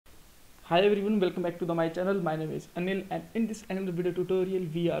Hi everyone, welcome back to my channel. My name is Anil, and in this another video tutorial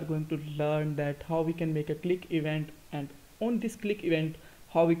we are going to learn that how we can make a click event, and on this click event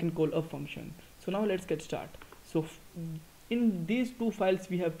how we can call a function. So now let's get started. So in these two files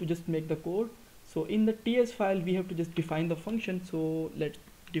we have to just make the code. So in the TS file we have to just define the function. So let's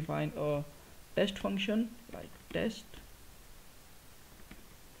define a test function like test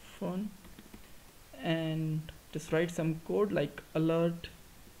fun, and just write some code like alert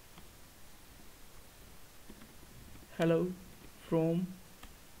hello from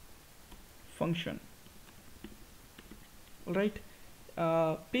function. All right,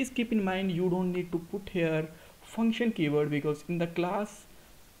 please keep in mind you don't need to put here function keyword, because in the class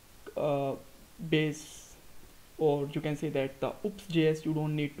base, or you can say that the oops.js, you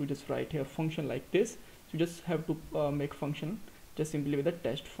don't need to just write here function like this. You just have to make function just simply with the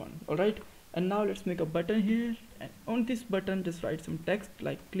test fun. All right, and now let's make a button here, and on this button just write some text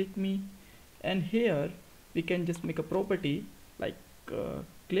like click me, and here we can just make a property like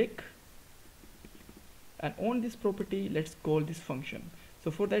click, and on this property let's call this function.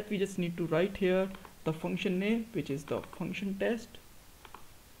 So for that we just need to write here the function name, which is the function test.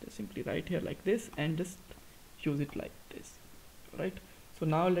 Just simply write here like this and just use it like this. Right, so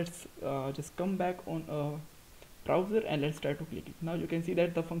now let's just come back on a browser and let's try to click it. Now you can see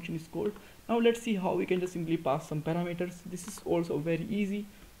that the function is called. Now let's see how we can just simply pass some parameters. This is also very easy.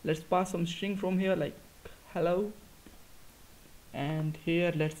 Let's pass some string from here like hello, and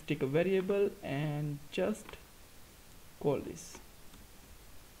here let's take a variable and just call this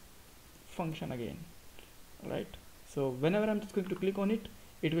function again. Right, so whenever I'm just going to click on it,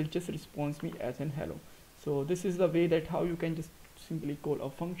 it will just respond me as an hello. So this is the way that how you can just simply call a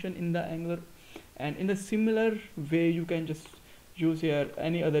function in the Angular, and in a similar way you can just use here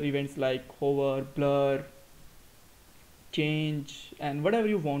any other events like hover, blur, change, and whatever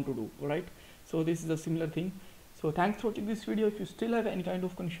you want to do. Right, so this is a similar thing. So thanks for watching this video. If you still have any kind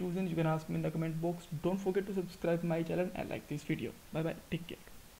of confusions, you can ask me in the comment box. Don't forget to subscribe my channel and like this video. Bye bye, take care.